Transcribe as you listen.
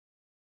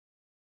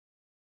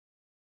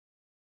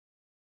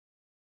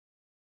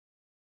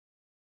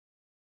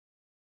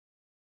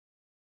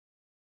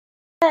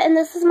And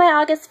this is my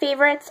August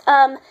favorites.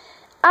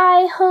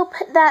 I hope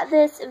that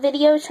this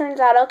video turns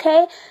out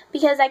okay,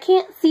 because I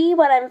can't see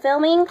what I'm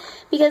filming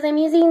because I'm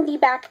using the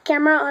back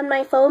camera on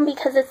my phone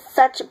because it's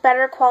such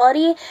better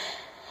quality,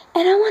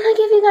 and I want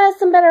to give you guys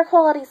some better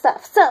quality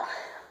stuff. So,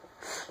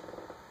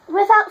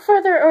 without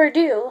further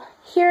ado,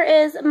 here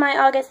is my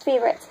August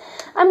favorites.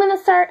 I'm going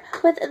to start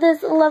with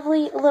this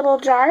lovely little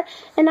jar,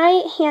 and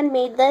I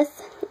handmade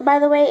this. By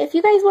the way, if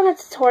you guys want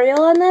a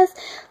tutorial on this,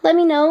 let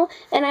me know,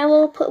 and I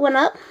will put one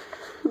up.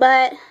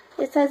 But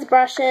it says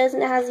brushes,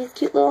 and it has these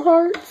cute little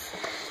hearts.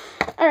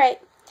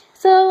 Alright,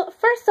 so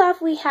first off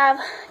we have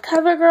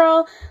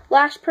CoverGirl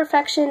Lash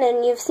Perfection,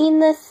 and you've seen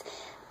this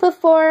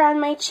before on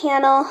my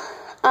channel.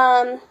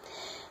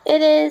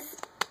 It is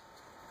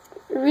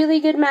really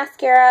good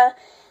mascara,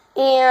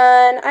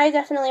 and I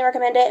definitely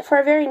recommend it for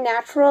a very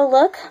natural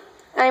look.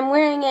 I'm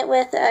wearing it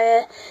with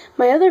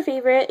my other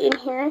favorite in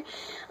here,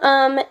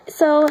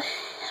 so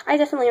I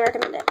definitely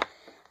recommend it.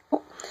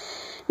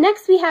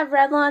 Next we have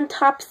Revlon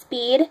Top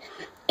Speed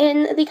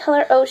in the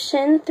color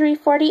Ocean,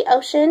 340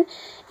 Ocean,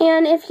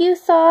 and if you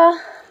saw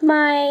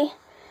my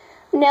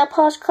nail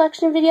polish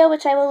collection video,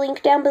 which I will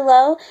link down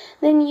below,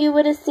 then you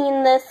would have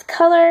seen this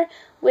color,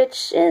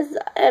 which is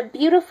a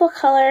beautiful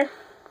color.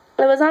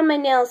 It was on my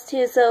nails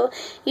too, so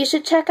you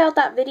should check out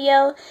that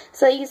video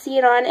so you see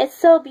it on. It's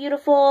so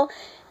beautiful.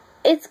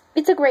 It's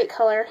a great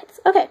color.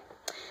 Okay.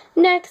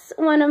 Next,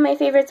 one of my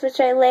favorites, which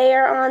I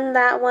layer on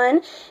that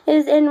one,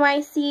 is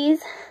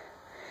NYC's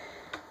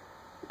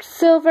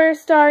Silver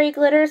Starry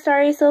Glitter,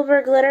 Starry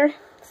Silver Glitter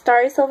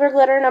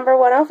number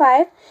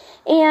 105.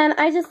 And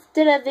I just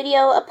did a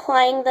video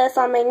applying this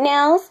on my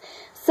nails,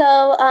 so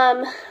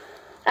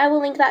I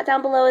will link that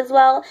down below as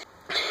well.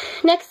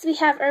 Next we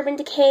have Urban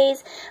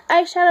Decay's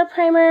eyeshadow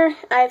primer.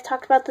 I've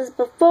talked about this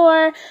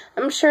before.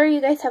 I'm sure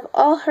you guys have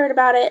all heard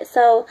about it,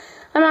 so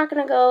I'm not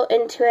going to go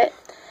into it.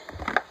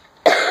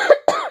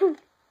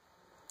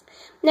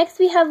 Next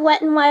we have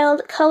Wet n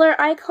Wild Color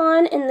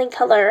Icon in the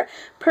color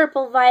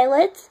Purple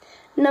Violet,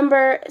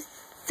 number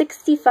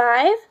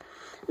 65.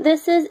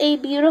 This is a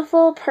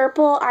beautiful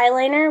purple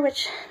eyeliner,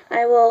 which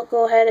I will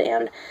go ahead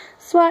and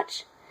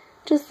swatch.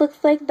 Just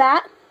looks like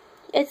that.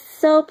 It's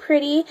so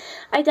pretty.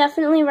 I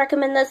definitely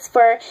recommend this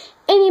for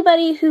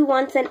anybody who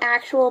wants an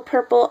actual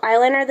purple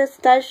eyeliner. This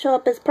does show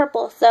up as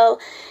purple, so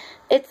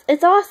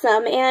it's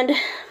awesome. And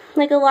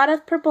like a lot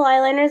of purple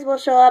eyeliners will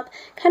show up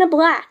kind of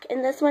black,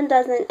 and this one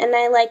doesn't, and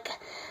I like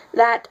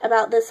that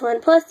about this one.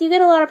 Plus, you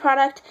get a lot of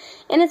product,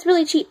 and it's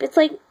really cheap. It's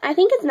like, I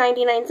think it's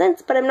 99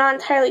 cents, but I'm not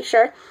entirely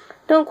sure.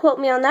 Don't quote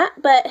me on that,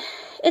 but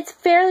it's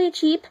fairly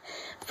cheap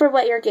for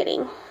what you're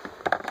getting.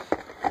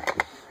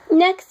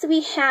 Next,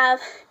 we have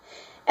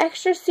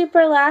Extra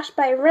Super Lash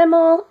by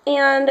Rimmel,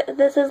 and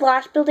this is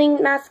lash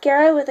building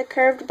mascara with a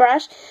curved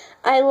brush.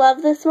 I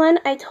love this one.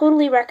 I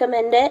totally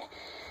recommend it.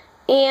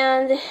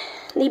 And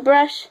the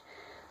brush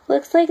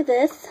looks like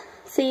this,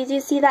 so you do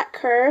see that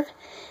curve,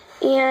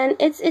 and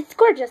it's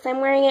gorgeous.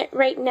 I'm wearing it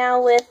right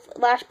now with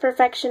Lash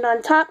Perfection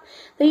on top,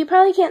 though you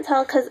probably can't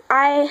tell because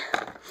I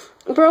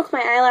broke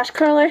my eyelash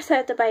curler, so I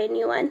have to buy a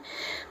new one.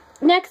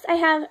 Next, I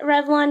have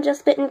Revlon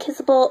Just Bitten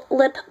Kissable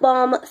Lip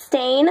Balm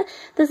Stain.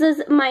 This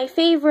is my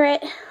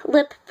favorite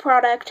lip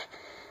product,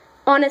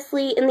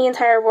 honestly, in the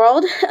entire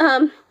world.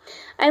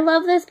 I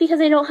love this because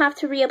I don't have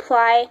to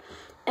reapply,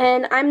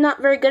 and I'm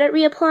not very good at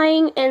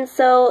reapplying, and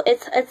so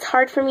it's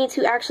hard for me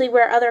to actually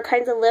wear other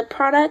kinds of lip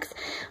products,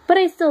 but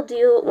I still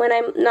do when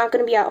I'm not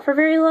going to be out for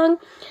very long.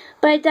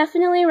 But I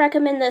definitely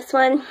recommend this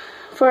one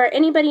for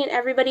anybody and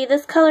everybody.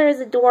 This color is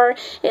Adore.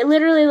 It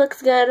literally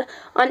looks good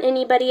on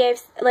anybody.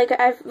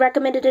 I've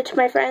recommended it to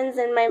my friends,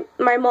 and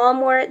my mom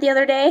wore it the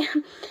other day.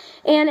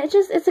 And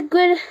it's a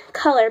good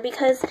color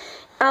because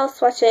I'll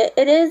swatch it.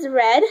 It is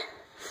red,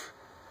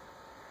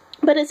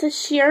 but it's a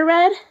sheer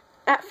red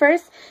at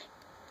first,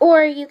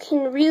 or you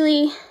can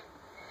really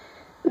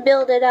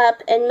build it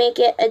up and make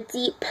it a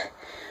deep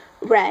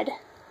red.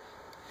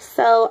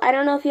 So I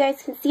don't know if you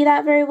guys can see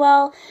that very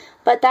well,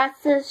 but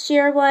that's the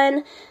sheer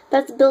one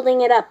that's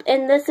building it up.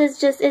 And this is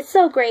just, it's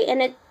so great,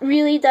 and it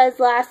really does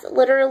last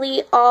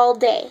literally all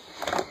day.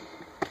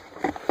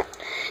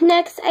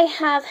 Next, I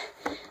have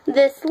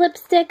this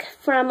lipstick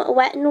from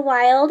Wet n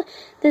Wild.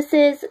 This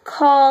is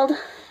called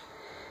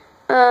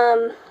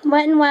Wet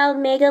n Wild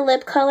Mega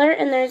Lip Color,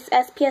 and there's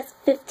SPF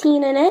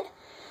 15 in it.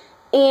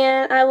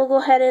 And I will go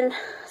ahead and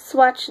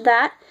swatch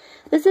that.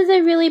 This is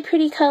a really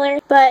pretty color,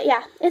 but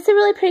yeah, it's a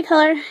really pretty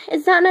color.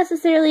 It's not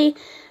necessarily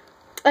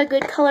a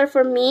good color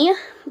for me,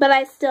 but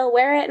I still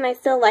wear it and I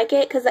still like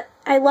it because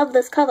I love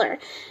this color,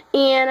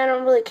 and I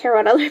don't really care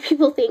what other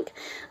people think.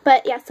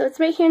 But yeah, so it's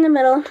right here in the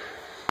middle.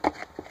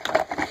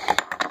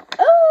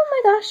 Oh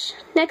my gosh.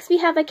 Next we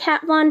have a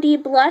Kat Von D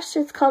blush.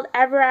 It's called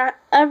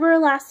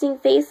Everlasting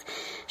Face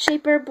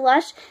Shaper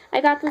Blush.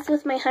 I got this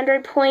with my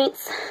 100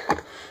 points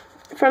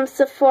from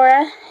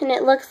Sephora, and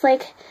it looks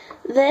like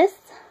this.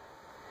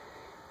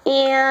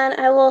 And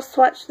I will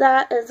swatch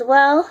that as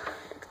well.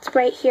 It's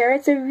right here.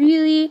 It's a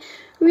really,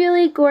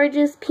 really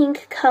gorgeous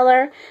pink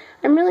color.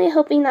 I'm really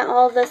hoping that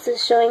all of this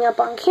is showing up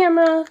on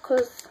camera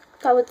because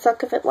That would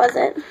suck if it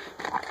wasn't.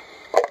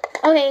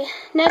 Okay,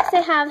 next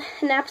I have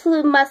an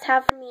absolute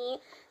must-have for me,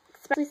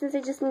 especially since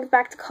I just moved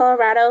back to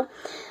Colorado.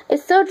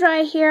 It's so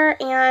dry here,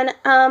 and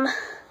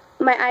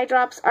my eye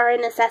drops are a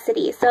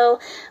necessity. So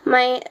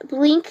my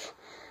Blink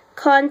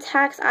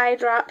Contacts eye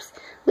drops,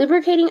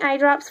 lubricating eye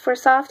drops for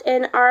soft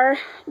and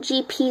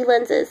RGP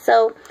lenses.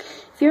 So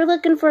if you're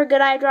looking for a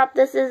good eye drop,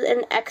 this is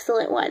an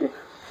excellent one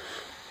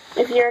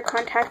if you're a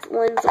contact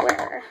lens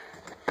wearer.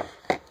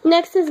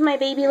 Next is my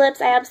Baby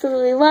Lips. I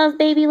absolutely love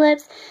Baby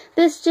Lips.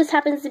 This just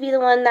happens to be the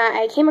one that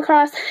I came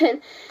across and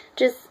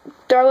just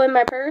throw in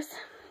my purse.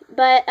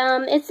 But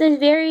it's a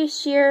very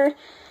sheer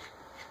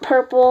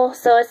purple,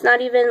 so it's not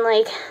even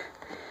like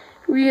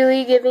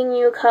really giving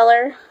you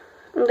color.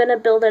 I'm going to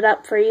build it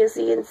up for you so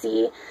you can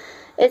see.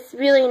 It's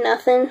really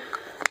nothing.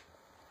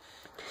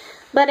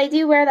 But I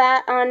do wear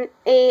that on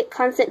a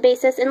constant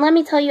basis. And let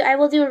me tell you, I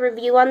will do a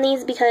review on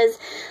these because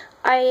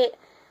I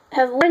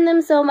have worn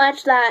them so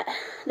much that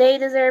they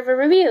deserve a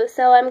review.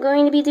 So I'm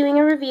going to be doing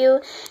a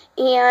review,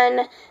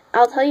 and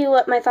I'll tell you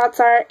what my thoughts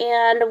are,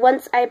 and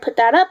once I put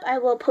that up, I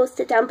will post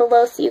it down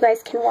below so you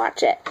guys can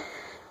watch it.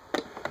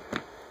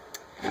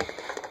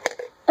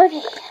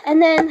 Okay,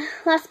 and then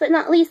last but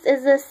not least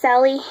is this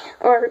Sally,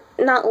 or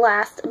not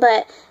last,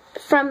 but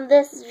from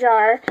this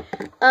jar,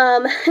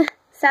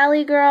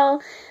 Sally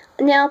Girl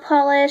nail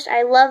polish.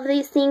 I love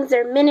these things.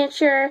 They're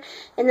miniature,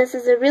 and this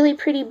is a really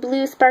pretty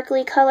blue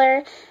sparkly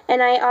color,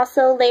 and I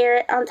also layer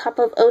it on top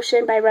of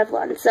Ocean by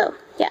Revlon, so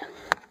yeah.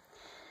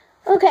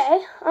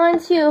 Okay, on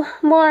to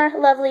more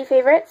lovely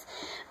favorites.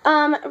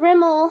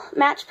 Rimmel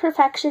Match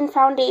Perfection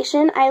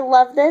Foundation. I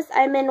love this.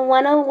 I'm in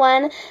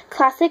 101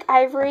 Classic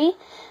Ivory.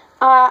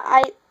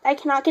 I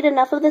cannot get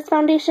enough of this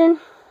foundation.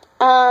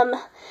 The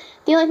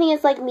only thing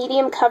is like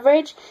medium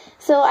coverage,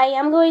 so I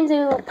am going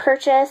to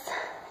purchase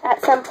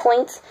at some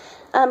point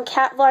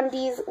Kat Von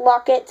D's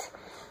Lock-It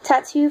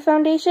Tattoo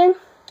Foundation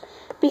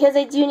because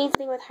I do need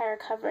something with higher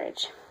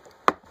coverage.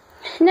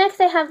 Next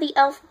I have the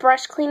e.l.f.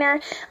 brush cleaner.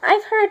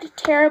 I've heard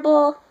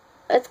terrible,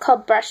 it's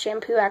called brush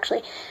shampoo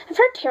actually. I've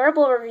heard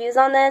terrible reviews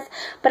on this,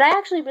 but I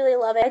actually really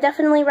love it. I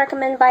definitely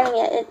recommend buying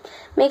it. It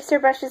makes your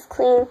brushes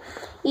clean,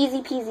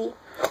 easy peasy.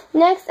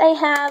 Next I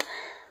have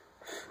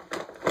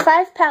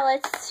 5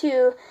 palettes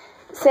to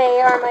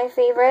say are my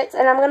favorites,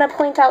 and I'm going to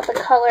point out the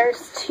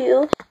colors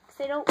too,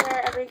 because I don't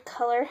wear every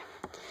color.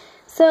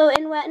 So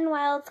in Wet n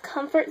Wild's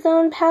Comfort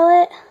Zone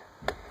palette,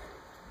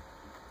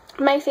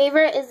 my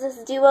favorite is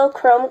this Duo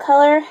Chrome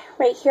color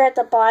right here at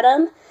the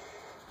bottom,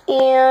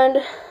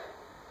 and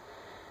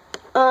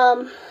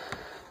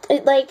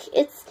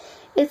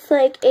it's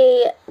like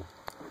a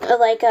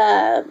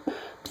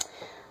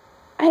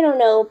I don't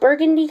know,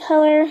 burgundy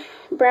color,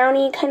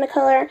 brownie kind of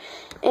color,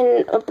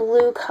 and a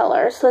blue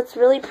color, so it's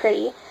really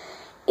pretty.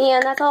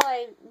 And that's all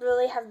I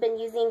really have been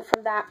using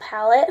from that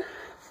palette.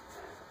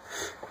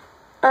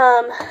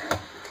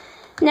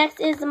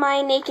 Next is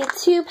my Naked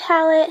 2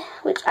 palette,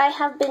 which I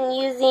have been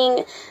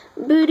using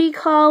Booty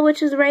Call,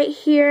 which is right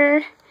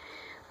here,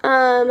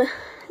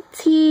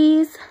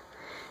 Tease,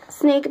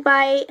 Snake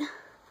Bite,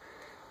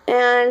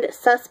 and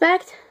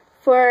Suspect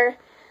for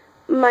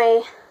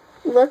my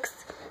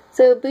looks.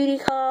 So Booty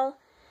Call,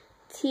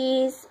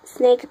 Tease,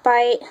 Snake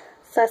Bite,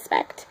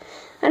 Suspect.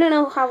 I don't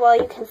know how well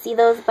you can see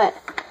those, but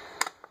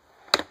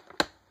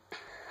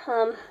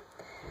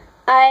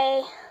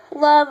I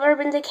love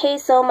Urban Decay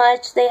so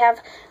much. They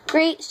have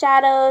great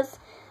shadows,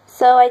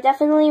 so I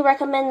definitely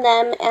recommend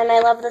them, and I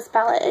love this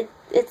palette.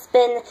 It's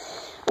been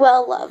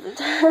well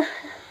loved.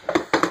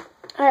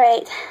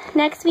 Alright,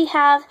 next we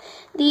have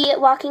the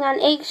Walking on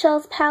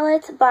Eggshells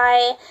palette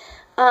by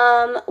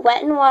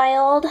Wet n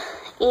Wild,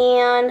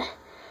 and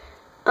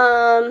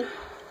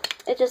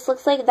it just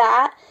looks like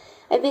that.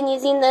 I've been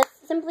using this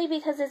simply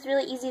because it's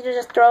really easy to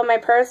just throw in my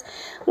purse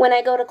when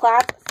I go to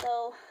class,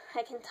 so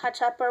I can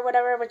touch up or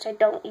whatever, which I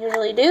don't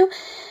usually do.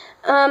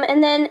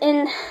 And then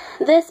in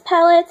this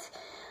palette,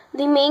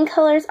 the main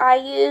colors I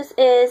use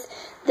is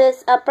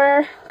this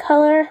upper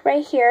color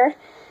right here,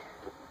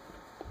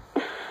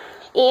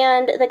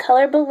 and the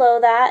color below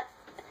that.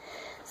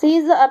 So I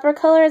use the upper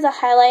color as a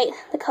highlight.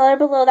 The color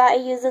below that I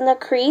use in the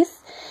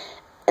crease.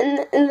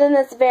 And then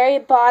this very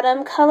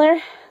bottom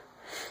color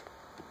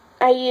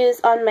I use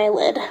on my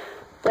lid,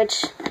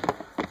 which,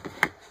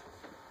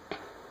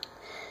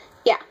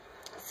 yeah,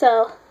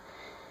 so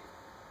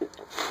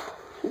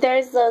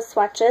there's those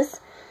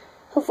swatches.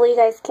 Hopefully you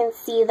guys can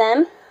see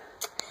them.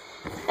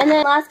 And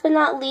then last but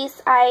not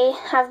least, I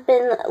have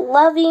been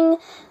loving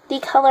the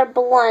color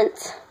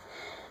Blunt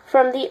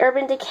from the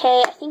Urban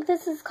Decay. I think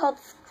this is called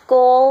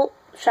Skull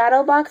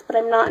Shadow Box, but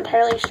I'm not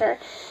entirely sure.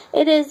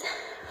 It is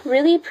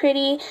really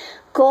pretty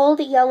gold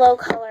yellow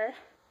color,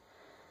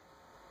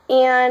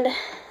 and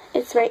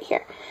it's right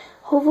here.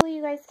 Hopefully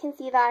you guys can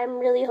see that. I'm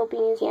really hoping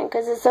you can,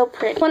 because it's so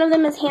pretty. One of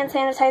them is hand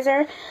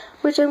sanitizer,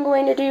 which I'm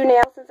going to do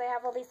now since I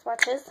have all these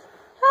swatches.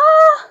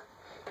 Ah!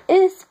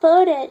 It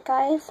exploded,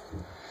 guys.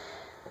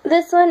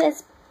 This one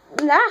is,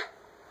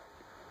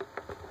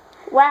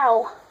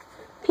 wow,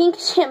 Pink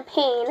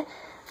Champagne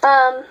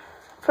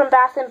from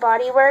Bath and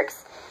Body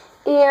Works.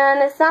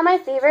 And it's not my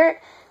favorite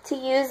to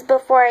use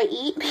before I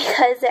eat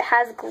because it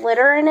has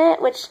glitter in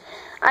it, which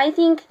I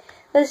think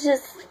is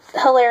just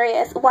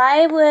hilarious.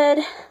 Why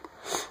would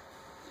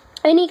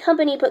any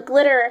company put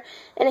glitter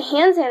in a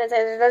hand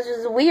sanitizer? That's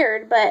just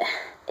weird, but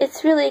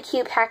it's really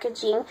cute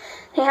packaging.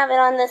 I have it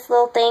on this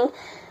little thing.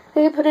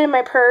 I put it in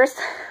my purse.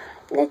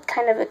 It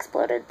kind of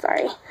exploded,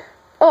 sorry.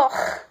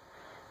 Ugh.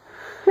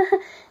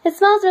 It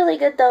smells really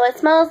good though. It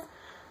smells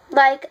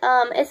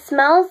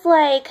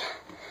like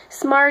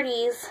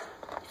Smarties,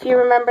 if you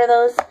remember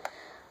those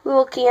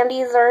little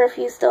candies, or if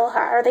you still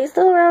have, are they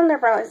still around? They're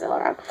probably still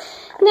around.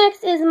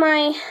 Next is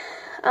my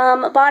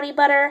body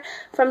butter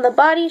from the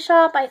Body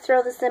Shop. I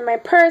throw this in my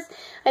purse.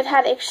 I've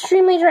had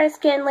extremely dry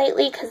skin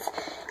lately because,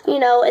 you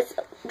know, it's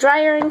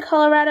drier in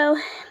Colorado,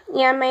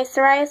 and my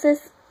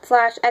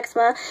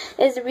psoriasis/eczema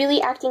is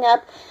really acting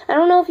up. I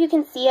don't know if you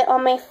can see it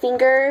on my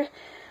finger,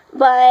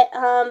 but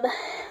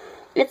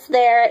it's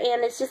there,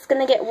 and it's just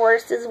going to get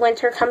worse as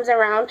winter comes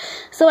around.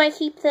 So I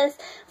keep this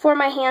for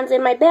my hands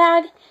in my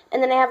bag,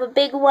 and then I have a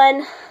big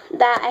one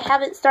that I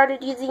haven't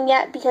started using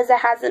yet because it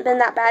hasn't been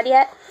that bad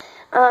yet.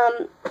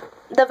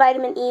 The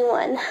vitamin E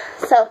one.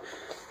 So,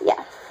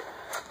 yeah.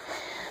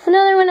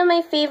 Another one of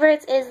my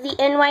favorites is the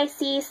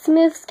NYC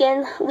Smooth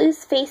Skin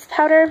Loose Face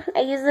Powder. I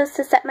use this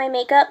to set my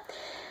makeup.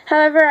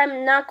 However,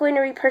 I'm not going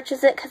to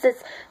repurchase it because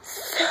it's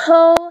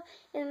so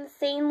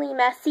insanely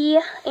messy,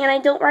 and I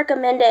don't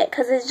recommend it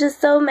because it's just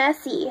so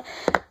messy.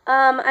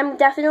 I'm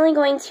definitely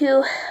going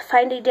to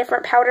find a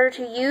different powder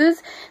to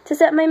use to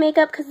set my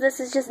makeup because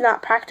this is just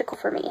not practical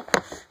for me.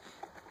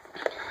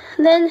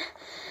 Then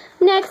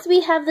next we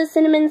have the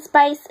Cinnamon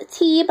Spice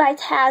Tea by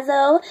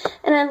Tazo,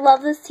 and I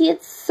love this tea.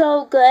 It's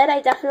so good. I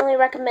definitely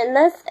recommend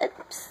this.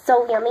 It's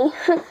so yummy.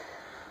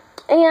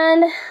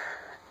 And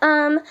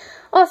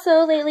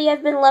also lately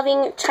I've been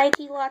loving Chai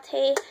Tea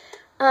Latte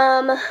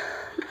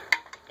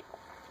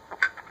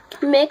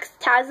mix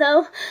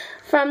Tazo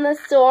from the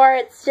store.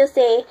 It's just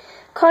a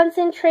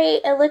concentrate,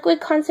 a liquid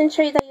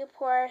concentrate that you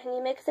pour, and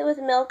you mix it with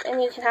milk,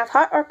 and you can have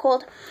hot or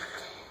cold.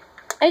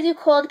 I do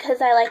cold because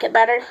I like it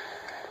better.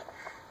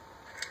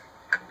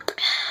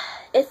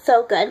 It's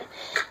so good.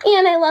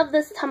 And I love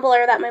this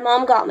tumbler that my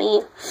mom got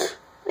me.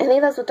 I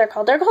think that's what they're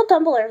called. They're called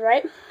tumblers,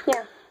 right?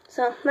 Yeah.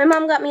 So my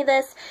mom got me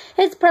this.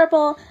 It's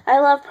purple. I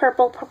love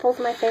purple. Purple's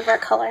my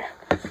favorite color.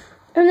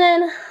 And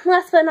then,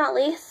 last but not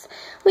least,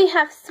 we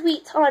have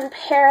Sweet on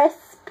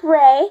Paris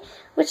spray,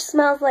 which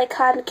smells like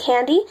cotton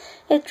candy.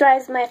 It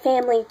drives my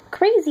family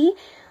crazy,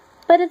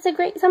 but it's a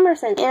great summer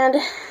scent, and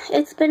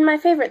it's been my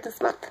favorite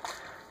this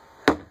month.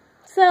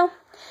 So,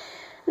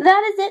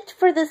 that is it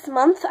for this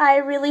month. I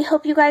really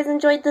hope you guys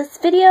enjoyed this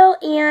video,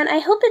 and I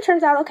hope it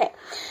turns out okay.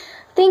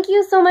 Thank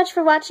you so much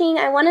for watching.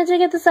 I wanted to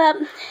get this up.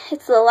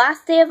 It's the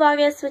last day of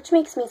August, which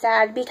makes me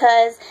sad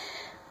because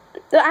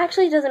it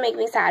actually doesn't make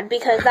me sad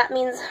because that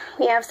means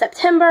we have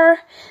September,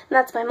 and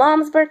that's my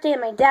mom's birthday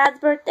and my dad's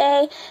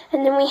birthday,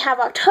 and then we have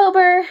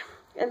October,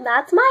 and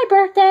that's my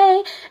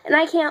birthday, and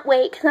I can't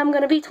wait because I'm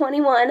going to be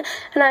 21,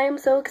 and I am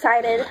so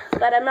excited,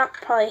 but I'm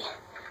probably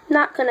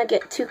not going to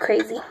get too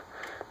crazy.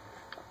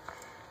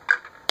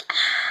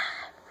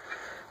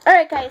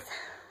 Alright guys,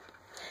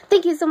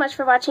 thank you so much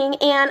for watching,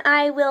 and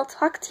I will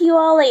talk to you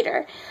all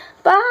later.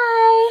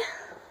 Bye!